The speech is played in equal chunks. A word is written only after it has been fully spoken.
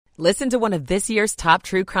Listen to one of this year's top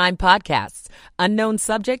true crime podcasts. Unknown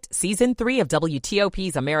Subject, Season 3 of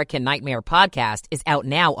WTOP's American Nightmare podcast is out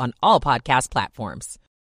now on all podcast platforms.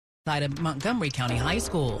 Side of Montgomery County High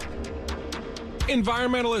School.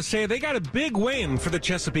 Environmentalists say they got a big win for the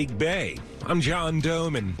Chesapeake Bay. I'm John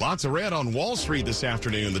Doman. Lots of red on Wall Street this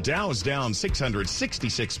afternoon. The Dow is down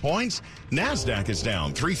 666 points. NASDAQ is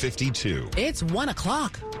down 352. It's 1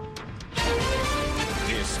 o'clock.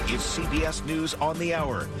 This is CBS News on the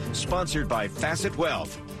Hour, sponsored by Facet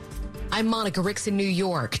Wealth. I'm Monica Ricks in New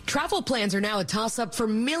York. Travel plans are now a toss-up for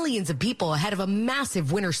millions of people ahead of a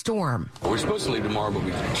massive winter storm. We're supposed to leave tomorrow, but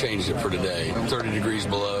we changed it for today. 30 degrees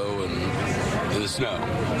below and the snow,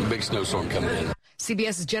 the big snowstorm coming in.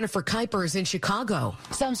 CBS's Jennifer Kuiper is in Chicago.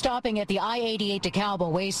 Some stopping at the I-88 DeKalb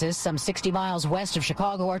Oasis, some 60 miles west of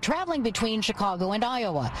Chicago, are traveling between Chicago and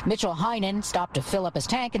Iowa. Mitchell Heinen stopped to fill up his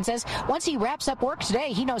tank and says once he wraps up work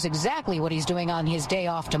today, he knows exactly what he's doing on his day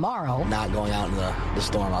off tomorrow. Not going out in the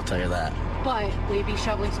storm, I'll tell you that. But will you be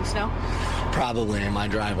shoveling some snow? Probably in my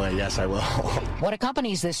driveway, yes, I will. What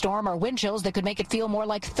accompanies this storm are wind chills that could make it feel more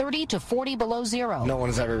like 30 to 40 below zero. No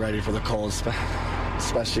one's ever ready for the cold,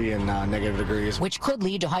 especially in negative degrees. Which could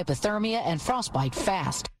lead to hypothermia and frostbite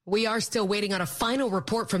fast. We are still waiting on a final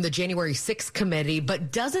report from the January 6th committee,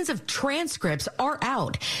 but dozens of transcripts are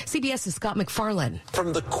out. CBS's Scott McFarland.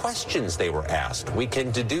 From the questions they were asked, we can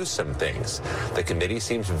deduce some things. The committee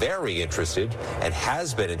seems very interested and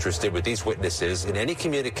has been interested with these witnesses in any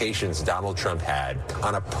communications Donald Trump had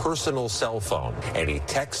on a personal cell phone, any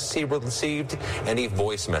texts he received, any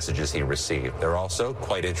voice messages he received. They're also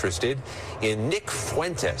quite interested in Nick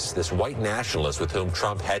Fuentes, this white nationalist with whom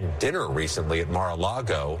Trump had dinner recently at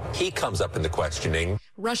Mar-a-Lago. He comes up in the questioning.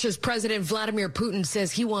 Russia's President Vladimir Putin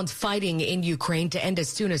says he wants fighting in Ukraine to end as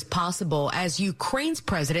soon as possible, as Ukraine's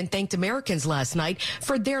president thanked Americans last night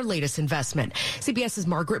for their latest investment. CBS's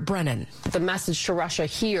Margaret Brennan. The message to Russia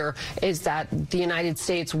here is that the United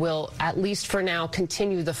States will, at least for now,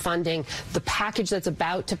 continue the funding. The package that's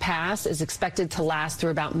about to pass is expected to last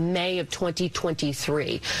through about May of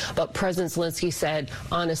 2023. But President Zelensky said,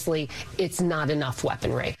 honestly, it's not enough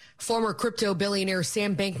weaponry. Former crypto billionaire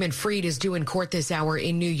Sam Bankman-Fried is due in court this hour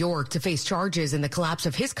in New York to face charges in the collapse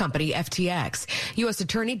of his company, FTX. U.S.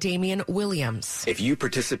 Attorney Damian Williams. If you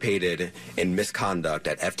participated in misconduct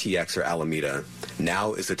at FTX or Alameda,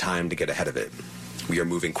 now is the time to get ahead of it. We are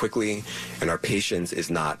moving quickly, and our patience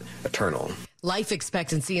is not eternal. Life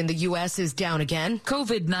expectancy in the U.S. is down again.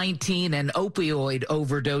 COVID-19 and opioid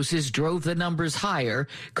overdoses drove the numbers higher.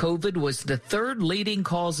 COVID was the third leading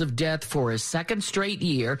cause of death for a second straight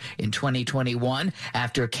year in 2021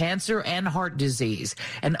 after cancer and heart disease.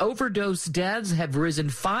 And overdose deaths have risen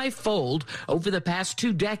fivefold over the past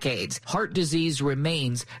 2 decades. Heart disease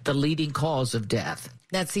remains the leading cause of death.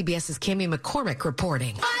 That's CBS's Cami McCormick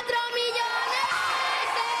reporting.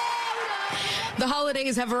 The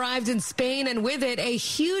holidays have arrived in Spain, and with it, a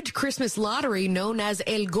huge Christmas lottery known as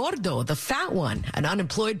El Gordo, the fat one. An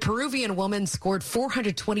unemployed Peruvian woman scored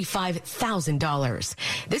 $425,000.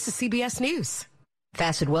 This is CBS News.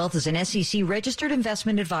 Facet Wealth is an SEC-registered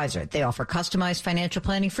investment advisor. They offer customized financial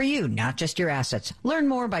planning for you, not just your assets. Learn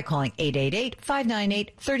more by calling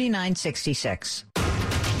 888-598-3966.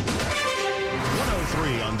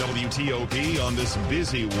 103 on WTOP on this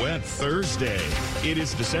busy, wet Thursday. It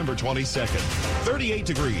is December 22nd, 38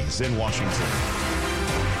 degrees in Washington.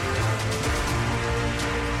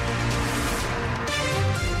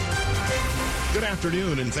 Good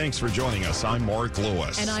afternoon, and thanks for joining us. I'm Mark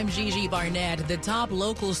Lewis. And I'm Gigi Barnett. The top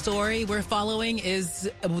local story we're following is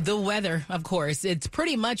the weather, of course. It's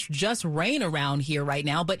pretty much just rain around here right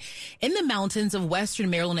now, but in the mountains of western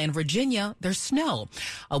Maryland and Virginia, there's snow.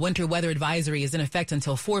 A winter weather advisory is in effect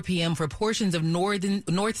until 4 p.m. for portions of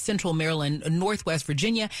north central Maryland, northwest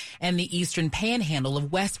Virginia, and the eastern panhandle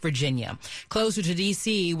of West Virginia. Closer to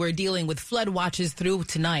D.C., we're dealing with flood watches through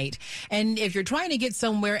tonight. And if you're trying to get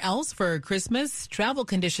somewhere else for Christmas, travel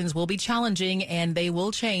conditions will be challenging, and they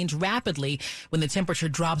will change rapidly when the temperature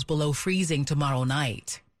drops below freezing tomorrow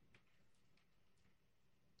night.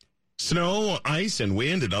 Snow, ice, and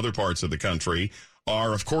wind in other parts of the country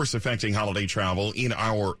are, of course, affecting holiday travel in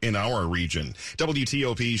our region.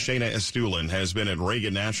 WTOP's Shayna Estulin has been at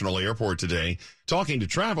Reagan National Airport today talking to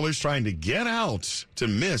travelers trying to get out to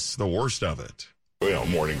miss the worst of it.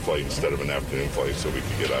 Morning flight instead of an afternoon flight so we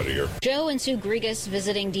can get out of here. Joe and Sue Grigas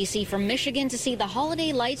visiting D.C. from Michigan to see the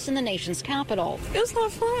holiday lights in the nation's capital. It was a lot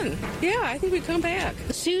of fun. Yeah, I think we'd come back.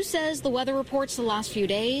 Sue says the weather reports the last few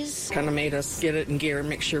days kind of made us get it in gear and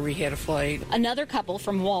make sure we had a flight. Another couple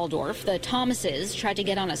from Waldorf, the Thomases, tried to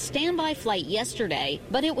get on a standby flight yesterday,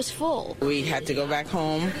 but it was full. We had to go back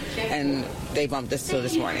home, and they bumped us till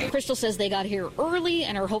this morning. Crystal says they got here early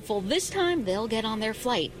and are hopeful this time they'll get on their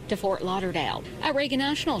flight to Fort Lauderdale. At Reagan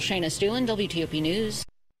National, Shayna Stewin, WTOP News.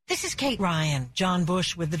 This is Kate Ryan. John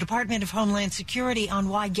Bush with the Department of Homeland Security on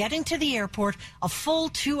why getting to the airport a full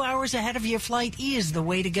 2 hours ahead of your flight is the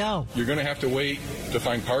way to go. You're going to have to wait to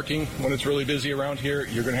find parking when it's really busy around here.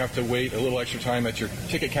 You're going to have to wait a little extra time at your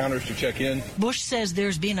ticket counters to check in. Bush says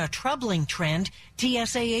there's been a troubling trend.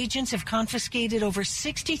 TSA agents have confiscated over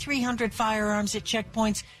 6,300 firearms at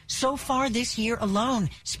checkpoints so far this year alone.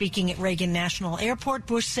 Speaking at Reagan National Airport,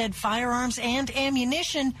 Bush said firearms and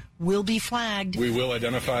ammunition will be flagged. We will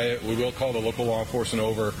identify it. We will call the local law enforcement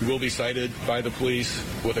over. We will be cited by the police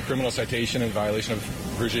with a criminal citation in violation of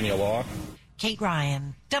Virginia law. Kate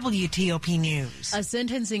Ryan, WTOP News. A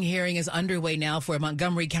sentencing hearing is underway now for a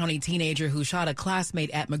Montgomery County teenager who shot a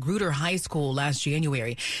classmate at Magruder High School last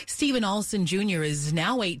January. Stephen Alston Jr. is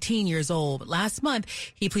now 18 years old. Last month,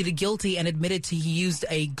 he pleaded guilty and admitted he used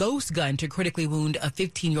a ghost gun to critically wound a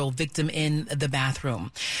 15-year-old victim in the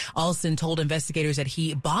bathroom. Alston told investigators that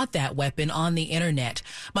he bought that weapon on the internet.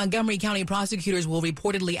 Montgomery County prosecutors will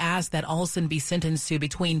reportedly ask that Alston be sentenced to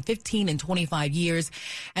between 15 and 25 years,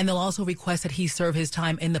 and they'll also request that he serve his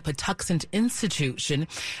time in the Patuxent Institution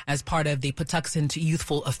as part of the Patuxent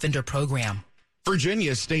Youthful Offender Program.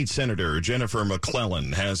 Virginia State Senator Jennifer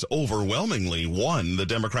McClellan has overwhelmingly won the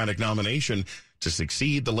Democratic nomination to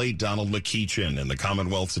succeed the late Donald McEachin in the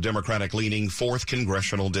Commonwealth's Democratic-leaning 4th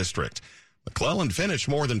Congressional District. McClellan finished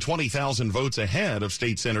more than 20,000 votes ahead of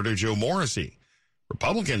State Senator Joe Morrissey.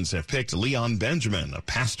 Republicans have picked Leon Benjamin, a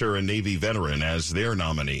pastor and Navy veteran, as their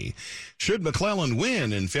nominee. Should McClellan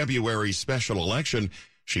win in February's special election,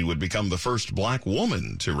 she would become the first black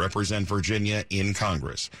woman to represent Virginia in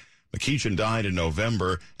Congress. McEachin died in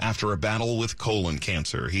November after a battle with colon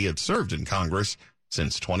cancer. He had served in Congress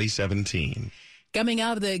since 2017. Coming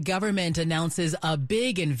up, the government announces a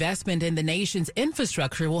big investment in the nation's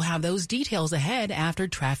infrastructure. We'll have those details ahead after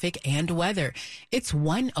traffic and weather. It's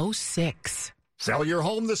 1:06. Sell your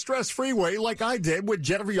home the stress-free way like I did with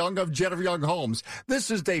Jennifer Young of Jennifer Young Homes. This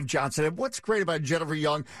is Dave Johnson, and what's great about Jennifer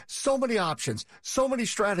Young, so many options, so many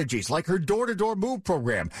strategies, like her door-to-door move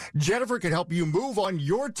program. Jennifer can help you move on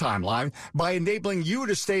your timeline by enabling you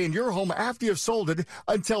to stay in your home after you've sold it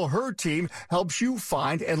until her team helps you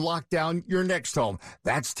find and lock down your next home.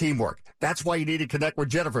 That's teamwork. That's why you need to connect with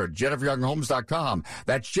Jennifer, JenniferYoungHomes.com.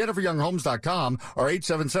 That's JenniferYoungHomes.com or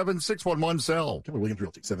 877-611-SELL. Keller Williams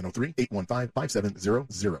Realty, 703-815-5700.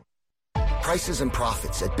 Prices and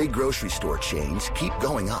profits at big grocery store chains keep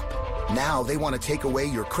going up. Now they want to take away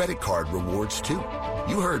your credit card rewards, too.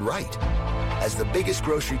 You heard right. As the biggest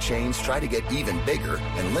grocery chains try to get even bigger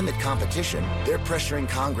and limit competition, they're pressuring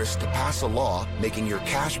Congress to pass a law making your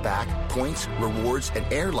cash back, points, rewards, and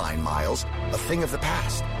airline miles a thing of the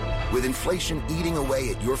past. With inflation eating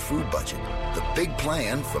away at your food budget, the big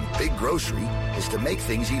plan from Big Grocery is to make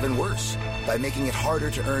things even worse by making it harder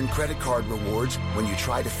to earn credit card rewards when you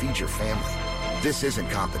try to feed your family. This isn't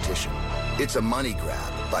competition. It's a money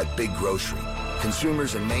grab by Big Grocery.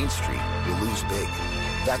 Consumers in Main Street will lose big.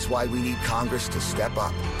 That's why we need Congress to step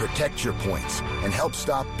up, protect your points, and help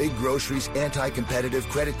stop Big Grocery's anti-competitive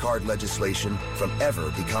credit card legislation from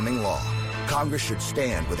ever becoming law. Congress should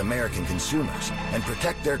stand with American consumers and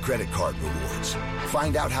protect their credit card rewards.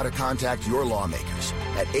 Find out how to contact your lawmakers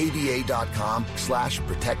at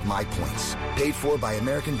aba.com/protectmypoints. Paid for by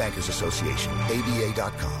American Bankers Association,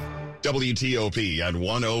 aba.com. WTOP at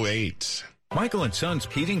 1:08. Michael & Son's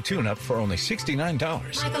heating tune-up for only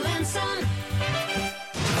 $69. Michael & Son.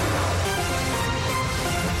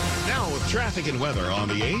 Traffic and weather on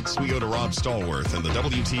the 8s. We go to Rob Stallworth in the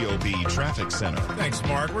WTOP Traffic Center. Thanks,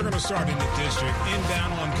 Mark. We're going to start in the district.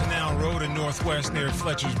 Inbound on Canal Road in Northwest near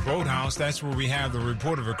Fletcher's Boathouse. That's where we have the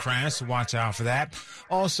report of a crash, so watch out for that.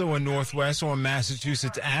 Also in Northwest on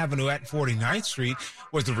Massachusetts Avenue at 49th Street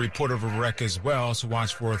was the report of a wreck as well, so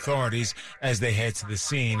watch for authorities as they head to the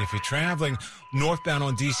scene. If you're traveling northbound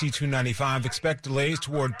on DC 295, expect delays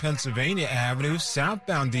toward Pennsylvania Avenue.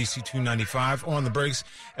 Southbound DC 295 on the brakes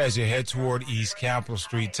as you head toward East Capitol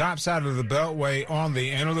Street. Top side of the Beltway on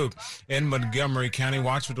the inner loop in Montgomery County.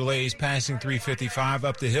 Watch for delays passing 355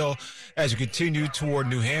 up the hill as you continue toward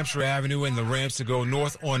New Hampshire Avenue and the ramps to go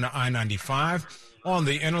north on the I-95. On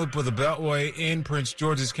the inner loop of the Beltway in Prince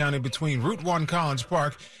George's County between Route 1 College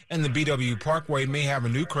Park and the BW Parkway may have a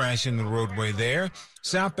new crash in the roadway there.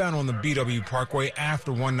 Southbound on the BW Parkway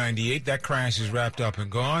after 198, that crash is wrapped up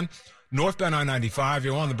and gone. Northbound I-95,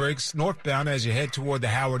 you're on the brakes northbound as you head toward the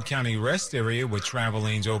Howard County rest area with travel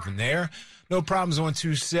lanes open there. No problems on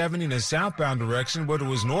 270 in the southbound direction, but it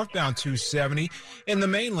was northbound 270 in the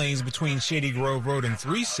main lanes between Shady Grove Road and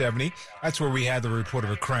 370. That's where we had the report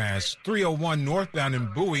of a crash. 301 northbound in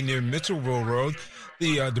Bowie near Mitchellville Road.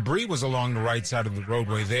 The debris was along the right side of the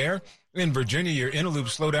roadway there. In Virginia, your inner loop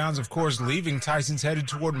slowdowns, of course, leaving Tyson's headed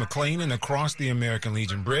toward McLean and across the American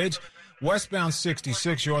Legion Bridge. Westbound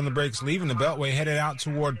 66, you're on the brakes, leaving the Beltway, headed out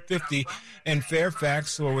toward 50 and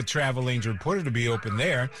Fairfax, or with travel lanes reported to be open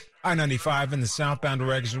there. I-95 in the southbound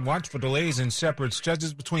direction. Watch for delays in separate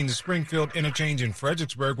stretches between the Springfield interchange and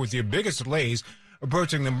Fredericksburg, with your biggest delays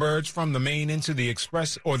approaching the merge from the main into the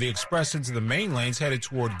express, or the express into the main lanes headed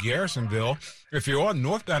toward Garrisonville. If you're on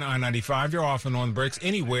northbound I-95, you're often on brakes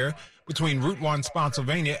anywhere between Route 1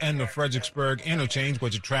 Spotsylvania and the Fredericksburg interchange,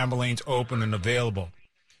 with your travel lanes open and available.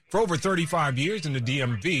 For over 35 years in the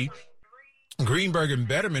DMV, Greenberg and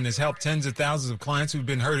Betterman has helped tens of thousands of clients who've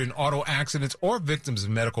been hurt in auto accidents or victims of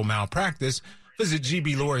medical malpractice. Visit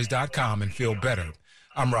gblawyers.com and feel better.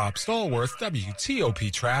 I'm Rob Stallworth,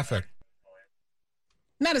 WTOP Traffic.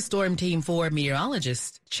 Not a Storm Team 4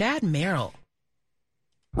 meteorologist, Chad Merrill.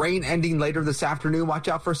 Rain ending later this afternoon. Watch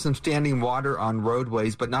out for some standing water on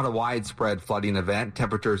roadways, but not a widespread flooding event.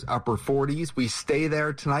 Temperatures upper 40s. We stay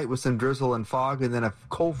there tonight with some drizzle and fog, and then if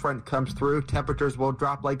cold front comes through, temperatures will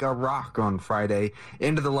drop like a rock on Friday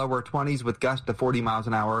into the lower 20s with gusts to 40 miles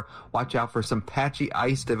an hour. Watch out for some patchy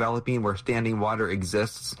ice developing where standing water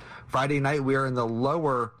exists. Friday night, we are in the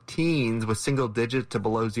lower teens with single digit to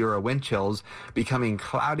below zero wind chills, becoming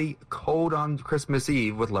cloudy, cold on Christmas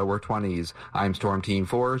Eve with lower 20s. I'm Storm Team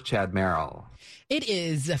 4's Chad Merrill. It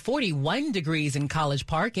is 41 degrees in College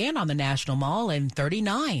Park and on the National Mall, and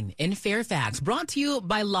 39 in Fairfax. Brought to you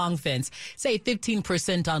by Long Fence. Save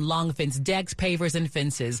 15% on Long Fence decks, pavers, and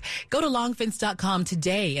fences. Go to longfence.com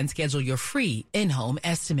today and schedule your free in-home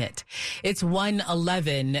estimate. It's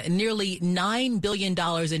 1:11. Nearly $9 billion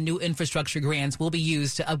in new infrastructure grants will be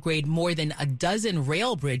used to upgrade more than a dozen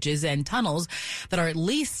rail bridges and tunnels that are at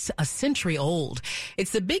least a century old.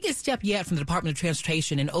 It's the biggest step yet from the Department of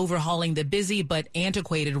Transportation in overhauling the busy but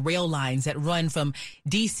antiquated rail lines that run from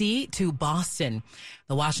D.C. to Boston.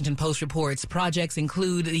 The Washington Post reports projects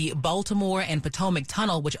include the Baltimore and Potomac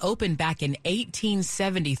Tunnel, which opened back in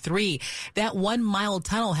 1873. That 1 mile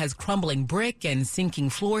tunnel has crumbling brick and sinking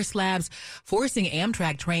floor slabs, forcing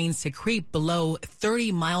Amtrak trains to creep below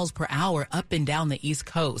 30 miles per hour up and down the East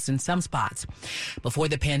Coast in some spots. Before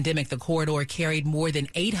the pandemic, the corridor carried more than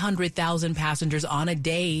 800,000 passengers on a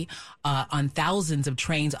day on thousands of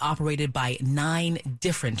trains operated by 9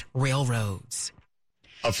 different railroads.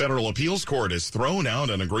 A federal appeals court has thrown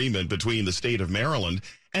out an agreement between the state of Maryland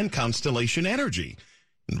and Constellation Energy.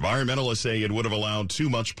 Environmentalists say it would have allowed too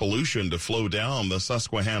much pollution to flow down the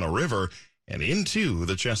Susquehanna River and into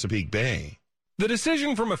the Chesapeake Bay. The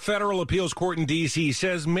decision from a federal appeals court in D.C.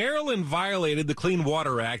 says Maryland violated the Clean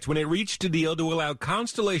Water Act when it reached a deal to allow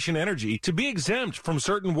Constellation Energy to be exempt from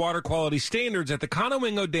certain water quality standards at the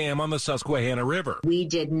Conowingo Dam on the Susquehanna River. We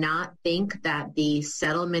did not think that the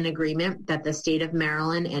settlement agreement that the state of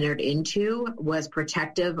Maryland entered into was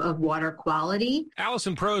protective of water quality.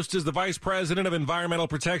 Allison Prost is the vice president of environmental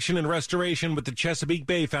protection and restoration with the Chesapeake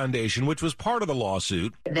Bay Foundation, which was part of the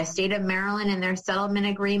lawsuit. The state of Maryland in their settlement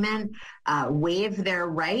agreement waived their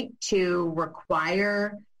right to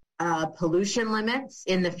require pollution limits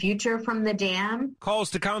in the future from the dam.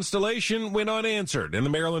 Calls to Constellation went unanswered, and the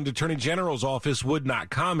Maryland Attorney General's office would not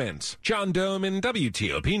comment. John Doman,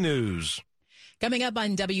 WTOP News. Coming up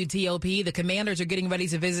on WTOP, the Commanders are getting ready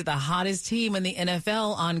to visit the hottest team in the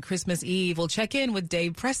NFL on Christmas Eve. We'll check in with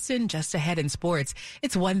Dave Preston just ahead in sports.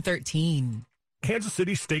 It's 1:13. Kansas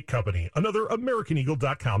City Steak Company, another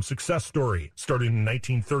AmericanEagle.com success story. Started in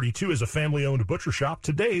 1932 as a family-owned butcher shop,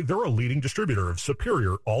 today they're a leading distributor of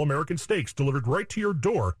superior all-American steaks delivered right to your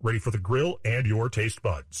door, ready for the grill and your taste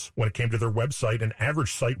buds. When it came to their website, an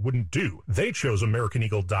average site wouldn't do. They chose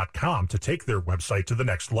AmericanEagle.com to take their website to the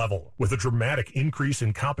next level. With a dramatic increase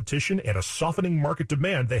in competition and a softening market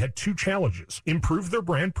demand, they had 2 challenges: improve their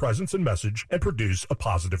brand presence and message, and produce a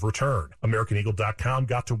positive return. AmericanEagle.com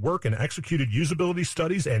got to work and executed using usability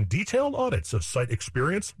studies, and detailed audits of site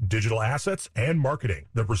experience, digital assets, and marketing.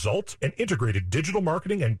 The result? An integrated digital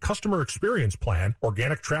marketing and customer experience plan,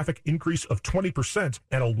 organic traffic increase of 20%,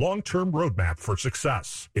 and a long-term roadmap for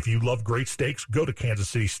success. If you love great steaks, go to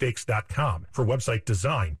kansascitysteaks.com for website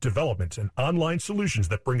design, development, and online solutions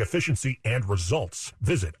that bring efficiency and results.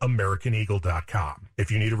 Visit AmericanEagle.com.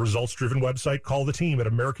 If you need a results-driven website, call the team at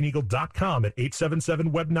AmericanEagle.com at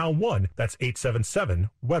 877-WebNow1. That's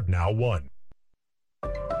 877-WebNow1.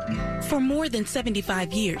 For more than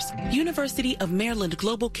 75 years, University of Maryland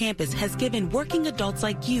Global Campus has given working adults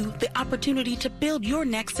like you the opportunity to build your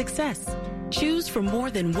next success. Choose from more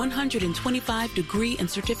than 125 degree and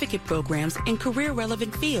certificate programs in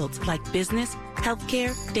career-relevant fields like business,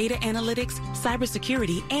 healthcare, data analytics,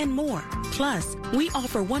 cybersecurity, and more. Plus, we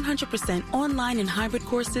offer 100% online and hybrid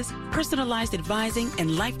courses, personalized advising,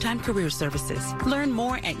 and lifetime career services. Learn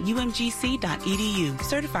more at umgc.edu.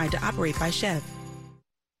 Certified to operate by Chev.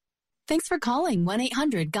 Thanks for calling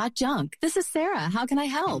 1-800-GOT-JUNK. This is Sarah. How can I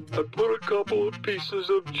help? I put a couple of pieces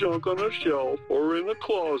of junk on a shelf or in a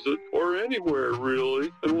closet or anywhere,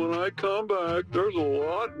 really. And when I come back, there's a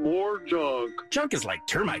lot more junk. Junk is like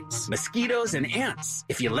termites, mosquitoes, and ants.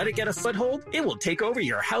 If you let it get a foothold, it will take over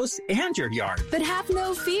your house and your yard. But have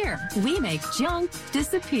no fear. We make junk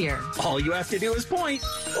disappear. All you have to do is point.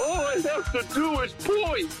 All I have to do is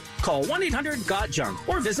point. Call 1-800-GOT-JUNK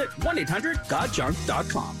or visit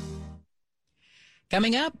 1-800-GOT-JUNK.com.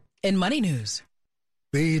 Coming up in Money News.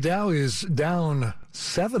 The Dow is down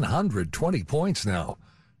 720 points now.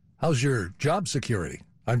 How's your job security?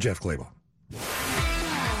 I'm Jeff Clable.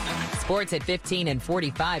 Sports at 15 and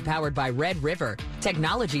 45, powered by Red River.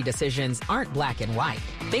 Technology decisions aren't black and white.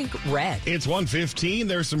 Think red. It's 1:15.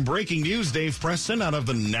 There's some breaking news, Dave Preston, out of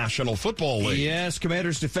the National Football League. Yes,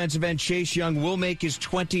 Commanders defensive end Chase Young will make his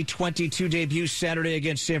 2022 debut Saturday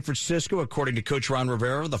against San Francisco. According to Coach Ron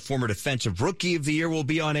Rivera, the former Defensive Rookie of the Year will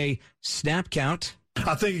be on a snap count.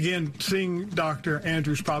 I think, again, seeing Dr.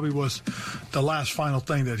 Andrews probably was the last final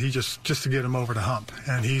thing that he just to get him over the hump.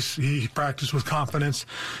 And he practiced with confidence.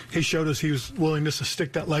 He showed us his willingness to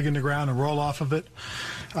stick that leg in the ground and roll off of it,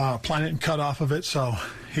 plant it and cut off of it. So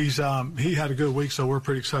he had a good week, so we're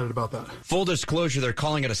pretty excited about that. Full disclosure, they're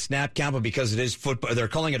calling it a snap count, but because it is football, they're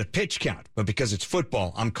calling it a pitch count. But because it's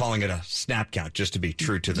football, I'm calling it a snap count, just to be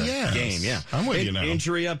true to the game. Yeah, I'm with you now.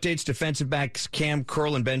 Injury updates: defensive backs Cam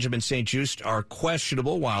Curl and Benjamin St. Just are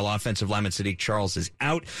questionable, while offensive lineman Sadiq Charles is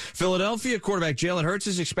out. Philadelphia quarterback Jalen Hurts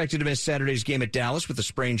is expected to miss Saturday's game at Dallas with a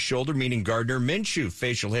sprained shoulder, meaning Gardner Minshew,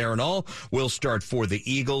 facial hair and all, will start for the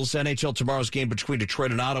Eagles. NHL tomorrow's game between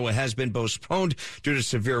Detroit and Ottawa has been postponed due to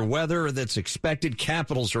severe weather that's expected.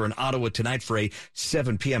 Capitals are in Ottawa tonight for a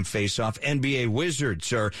 7 p.m. face-off. NBA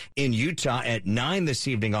Wizards are in Utah at 9 this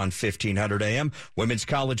evening on 1500 a.m. Women's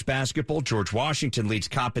college basketball, George Washington leads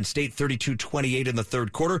Coppin State 32-28 in the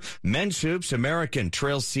third quarter. Men's hoops, American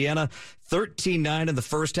trails Siena 13-9 in the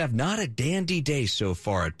first half. Not a dandy day so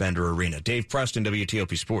far at Bender Arena. Dave Preston,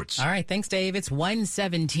 WTOP Sports. All right, thanks, Dave. It's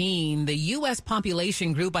 1:17. The U.S.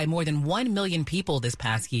 population grew by more than 1 million people this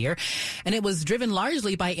past year, and it was driven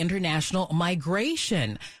largely by international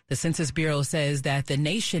migration. The Census Bureau says that the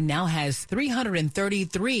nation now has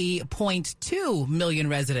 333.2 million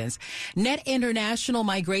residents. Net international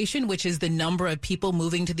migration, which is the number of people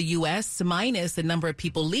moving to the U.S. minus the number of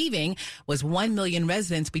people leaving, was 1 million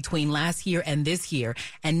residents between last year and this year.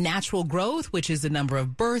 And natural growth, which is the number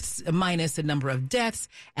of births minus the number of deaths,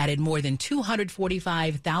 added more than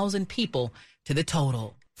 245,000 people to the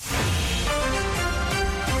total.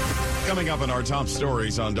 Coming up in our top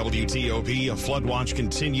stories on WTOP, a flood watch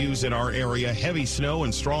continues in our area. Heavy snow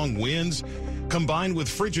and strong winds combined with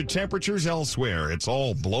frigid temperatures elsewhere. It's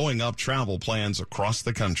all blowing up travel plans across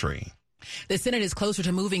the country. The Senate is closer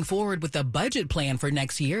to moving forward with a budget plan for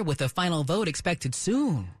next year, with a final vote expected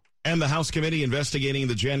soon. And the House committee investigating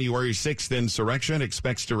the January 6th insurrection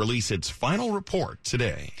expects to release its final report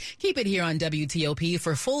today. Keep it here on WTOP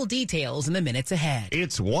for full details in the minutes ahead.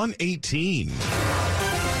 It's 1:18.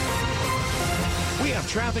 We have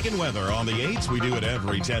traffic and weather on the 8s. We do it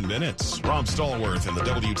every 10 minutes. Rob Stallworth in the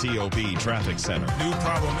WTOP Traffic Center. New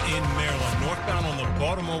problem in Maryland. Northbound on the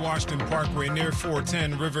Baltimore-Washington Parkway near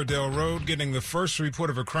 410 Riverdale Road, getting the first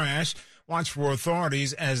report of a crash. Watch for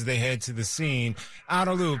authorities as they head to the scene.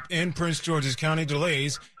 Outer Loop in Prince George's County,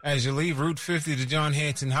 delays as you leave Route 50 to John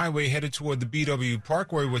Hanson Highway headed toward the BW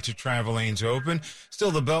Parkway with your travel lanes open.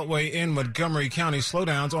 Still the Beltway in Montgomery County,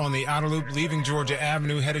 slowdowns on the Outer Loop leaving Georgia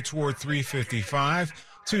Avenue headed toward 355.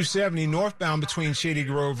 270 northbound between Shady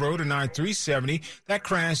Grove Road and I-370. That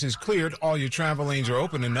crash is cleared. All your travel lanes are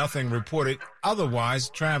open and nothing reported otherwise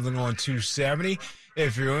traveling on 270.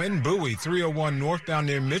 If you're in Bowie, 301 northbound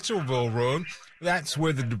near Mitchellville Road, that's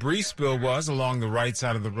where the debris spill was, along the right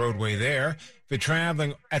side of the roadway there. If you're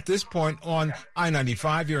traveling at this point on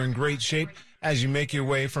I-95, you're in great shape as you make your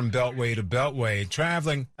way from Beltway to Beltway.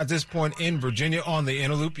 Traveling at this point in Virginia on the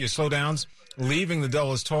Inner Loop, your slowdowns leaving the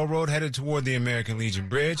Dulles Toll Road headed toward the American Legion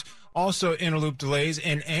Bridge. Also, Inner Loop delays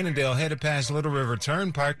in Annandale headed past Little River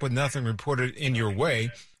Turnpike, but nothing reported in your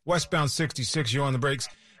way. Westbound 66, you're on the brakes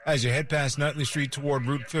as you head past Nutley Street toward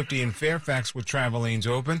Route 50 in Fairfax with travel lanes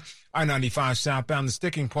open. I-95 southbound, the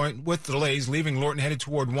sticking point with delays, leaving Lorton headed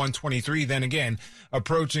toward 123. Then again,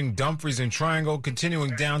 approaching Dumfries and Triangle,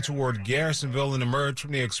 continuing down toward Garrisonville and emerge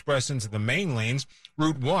from the express into the main lanes.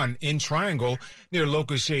 Route 1 in Triangle near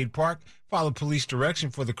Locust Shade Park. Follow police direction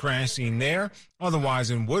for the crash scene there. Otherwise,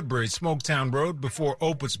 in Woodbridge, Smoketown Road before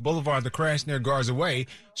Opitz Boulevard, the crash near Garza Way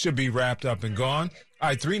should be wrapped up and gone.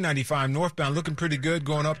 I-395 northbound looking pretty good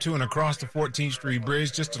going up to and across the 14th Street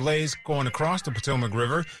Bridge. Just delays going across the Potomac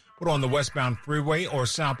River. But on the westbound freeway or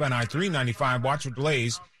southbound I-395, watch for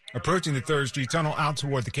delays approaching the 3rd Street Tunnel out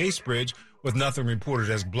toward the Case Bridge with nothing reported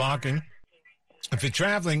as blocking. If you're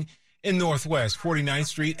traveling in Northwest, 49th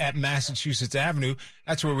Street at Massachusetts Avenue,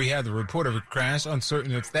 that's where we have the report of a crash.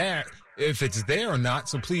 Uncertain if it's there or not,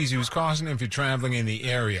 so please use caution if you're traveling in the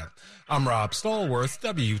area. I'm Rob Stallworth,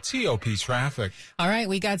 WTOP Traffic. All right,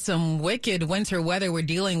 we got some wicked winter weather we're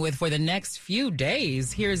dealing with for the next few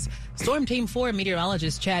days. Here's Storm Team 4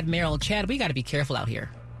 meteorologist Chad Merrill. Chad, we got to be careful out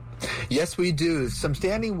here. Yes, we do. Some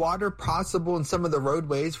standing water possible in some of the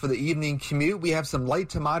roadways for the evening commute. We have some light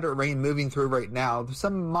to moderate rain moving through right now.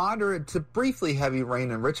 Some moderate to briefly heavy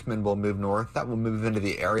rain in Richmond will move north. That will move into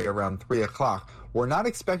the area around 3 o'clock. We're not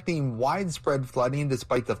expecting widespread flooding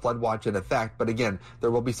despite the flood watch in effect. But again,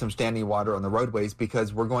 there will be some standing water on the roadways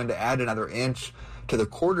because we're going to add another inch to the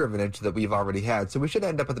 1/4 of an inch that we've already had. So we should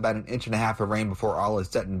end up with about 1.5 inches of rain before all is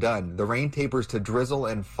said and done. The rain tapers to drizzle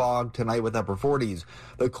and fog tonight with upper 40s.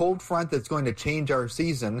 The cold front that's going to change our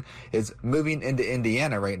season is moving into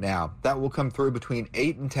Indiana right now. That will come through between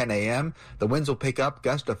 8 and 10 a.m. The winds will pick up,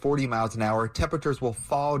 gust to 40 miles an hour. Temperatures will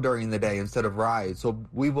fall during the day instead of rise. So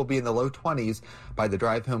we will be in the low 20s by the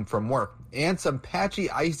drive home from work. And some patchy,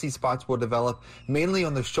 icy spots will develop mainly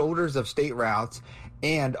on the shoulders of state routes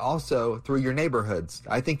and also through your neighborhoods.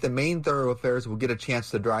 I think the main thoroughfares will get a chance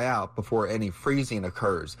to dry out before any freezing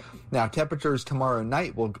occurs. Now, temperatures tomorrow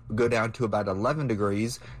night will go down to about 11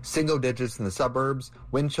 degrees, single digits in the suburbs,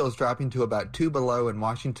 wind chills dropping to about 2 below in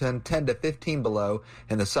Washington, 10 to 15 below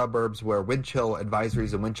in the suburbs where wind chill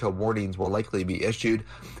advisories and wind chill warnings will likely be issued.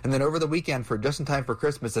 And then over the weekend, for just in time for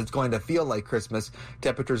Christmas, it's going to feel like Christmas.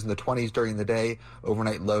 Temperatures in the 20s during the day,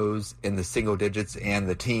 overnight lows in the single digits and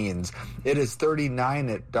the teens. It is 39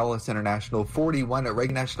 at Dulles International, 41 at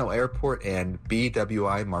Reagan National Airport and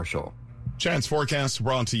BWI Marshall. Chad's forecast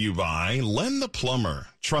brought to you by Len the Plumber.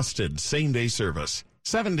 Trusted same-day service,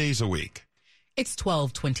 7 days a week. It's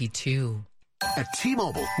 12:22. At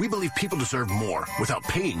T-Mobile, we believe people deserve more without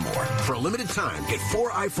paying more. For a limited time, get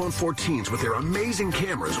 4 iPhone 14s with their amazing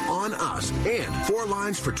cameras on us and 4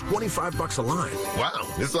 lines for $25 a line. Wow,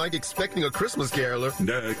 it's like expecting a Christmas caroler.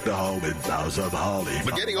 Deck the hall with boughs of holly.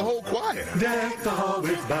 But getting a whole choir. Deck the hall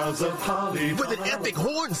with boughs of holly. With an epic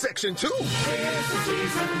horn section, too. It's the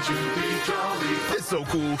season to be jolly. It's so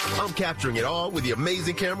cool. I'm capturing it all with the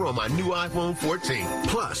amazing camera on my new iPhone 14.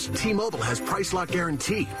 Plus, T-Mobile has price lock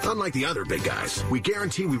guarantee, unlike the other big guys. We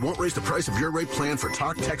guarantee we won't raise the price of your rate plan for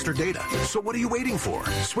talk, text, or data. So what are you waiting for?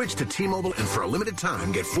 Switch to T-Mobile and for a limited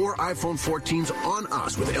time, get 4 iPhone 14s on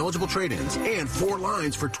us with eligible trade-ins and 4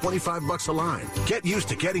 lines for $25 a line. Get used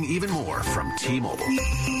to getting even more from T-Mobile.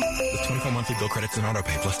 With 24 monthly bill credits and auto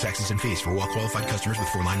pay plus taxes and fees for well-qualified customers with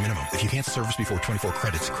 4-line minimum. If you cancel service before 24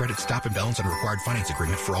 credits, credit stop and balance on a required finance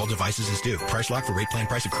agreement for all devices is due. Price lock for rate plan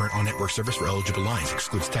price of current on-network service for eligible lines.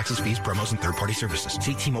 Excludes taxes, fees, promos, and third-party services.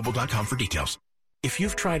 See T-Mobile.com for details. If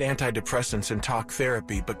you've tried antidepressants and talk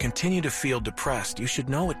therapy but continue to feel depressed, you should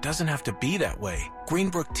know it doesn't have to be that way.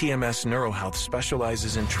 Greenbrook TMS NeuroHealth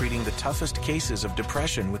specializes in treating the toughest cases of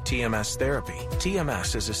depression with TMS therapy.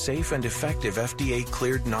 TMS is a safe and effective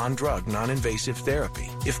FDA-cleared non-drug, non-invasive therapy.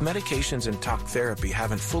 If medications and talk therapy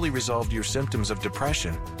haven't fully resolved your symptoms of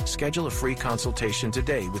depression, schedule a free consultation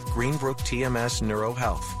today with Greenbrook TMS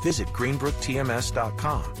NeuroHealth. Visit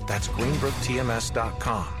greenbrooktms.com. That's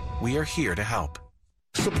greenbrooktms.com. We are here to help.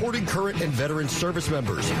 Supporting current and veteran service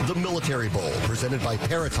members, the Military Bowl, presented by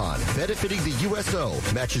Peraton, benefiting the USO,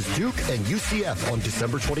 matches Duke and UCF on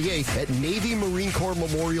December 28th at Navy Marine Corps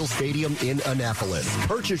Memorial Stadium in Annapolis.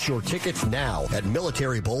 Purchase your tickets now at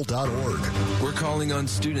militarybowl.org. We're calling on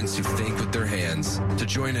students who think with their hands to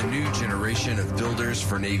join a new generation of builders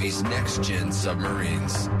for Navy's next-gen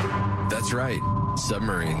submarines. That's right,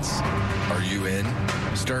 submarines. Are you in?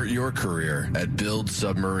 Start your career at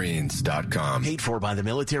buildsubmarines.com. Paid for by the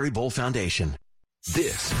Military Bowl Foundation.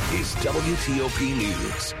 This is WTOP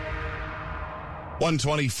News.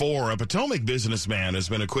 124, a Potomac businessman has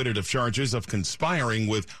been acquitted of charges of conspiring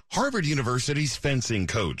with Harvard University's fencing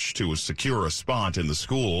coach to secure a spot in the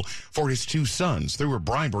school for his two sons through a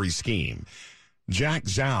bribery scheme. Jack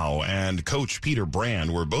Zhao and Coach Peter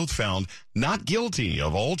Brand were both found not guilty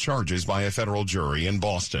of all charges by a federal jury in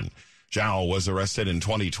Boston. Zhao was arrested in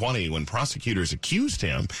 2020 when prosecutors accused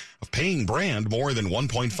him of paying Brand more than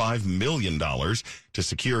 $1.5 million to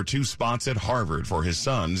secure two spots at Harvard for his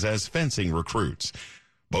sons as fencing recruits.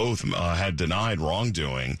 Both had denied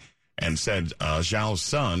wrongdoing and said Zhao's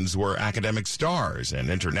sons were academic stars and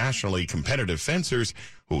internationally competitive fencers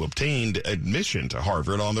who obtained admission to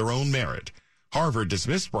Harvard on their own merit. Harvard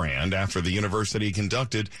dismissed Brand after the university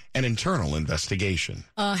conducted an internal investigation.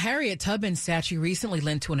 A Harriet Tubman statue recently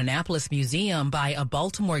lent to an Annapolis museum by a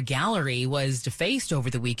Baltimore gallery was defaced over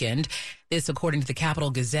the weekend. This, according to the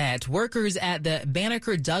Capital Gazette. Workers at the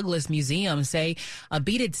Banneker Douglas Museum say a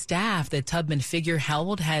beaded staff the Tubman figure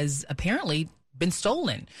held has apparently been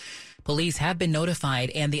stolen. Police have been notified,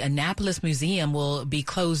 and the Annapolis Museum will be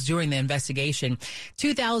closed during the investigation.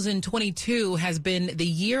 2022 has been the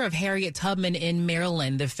year of Harriet Tubman in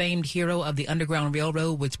Maryland, the famed hero of the Underground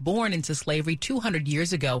Railroad, which born into slavery 200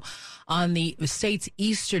 years ago. On the state's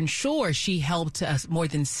eastern shore, she helped more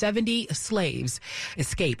than 70 slaves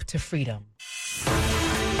escape to freedom.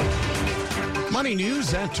 Money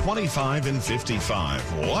news at 25 and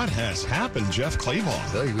 55. What has happened, Jeff Claiborne? I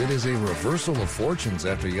tell you, it is a reversal of fortunes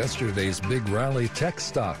after yesterday's big rally. Tech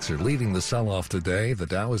stocks are leading the sell-off today. The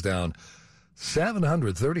Dow is down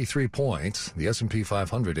 733 points. The S&P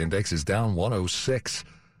 500 index is down 106.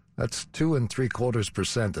 That's 2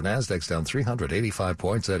 3/4%. The Nasdaq's down 385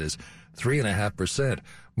 points. That is 3.5%.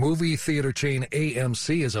 Movie theater chain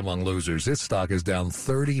AMC is among losers. Its stock is down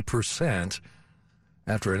 30%.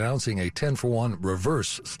 After announcing a 10-for-1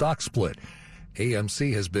 reverse stock split.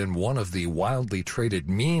 AMC has been one of the wildly traded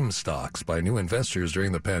meme stocks by new investors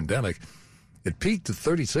during the pandemic. It peaked at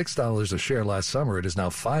 $36 a share last summer. It is now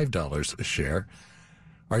 $5 a share.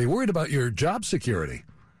 Are you worried about your job security?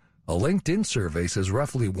 A LinkedIn survey says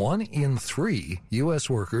roughly 1 in 3 U.S.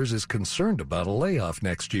 workers is concerned about a layoff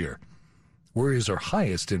next year. Worries are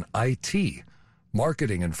highest in IT,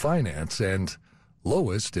 marketing and finance, and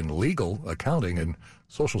lowest in legal, accounting, and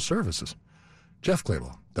social services. Jeff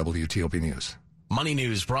Claiborne, WTOP News. Money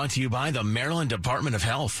News brought to you by the Maryland Department of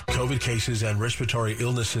Health. COVID cases and respiratory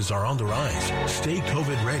illnesses are on the rise. Stay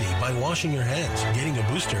COVID ready by washing your hands, getting a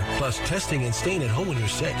booster, plus testing and staying at home when you're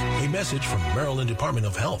sick. A message from Maryland Department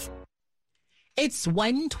of Health. It's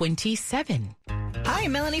 1:27. Hi,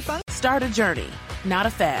 Melanie Funk. Start a journey, not a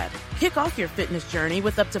fad. Kick off your fitness journey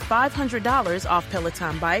with up to $500 off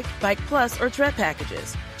Peloton Bike, Bike Plus, or Tread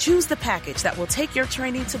packages. Choose the package that will take your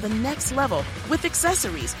training to the next level with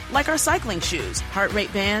accessories like our cycling shoes, heart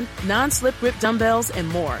rate band, non-slip grip dumbbells, and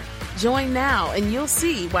more. Join now and you'll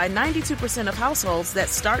see why 92% of households that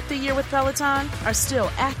start the year with Peloton are still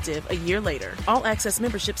active a year later. All access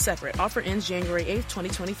membership separate. Offer ends January 8th,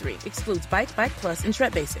 2023. Excludes Bike, Bike Plus, and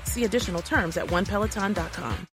Tread Basics. See additional terms at onepeloton.com.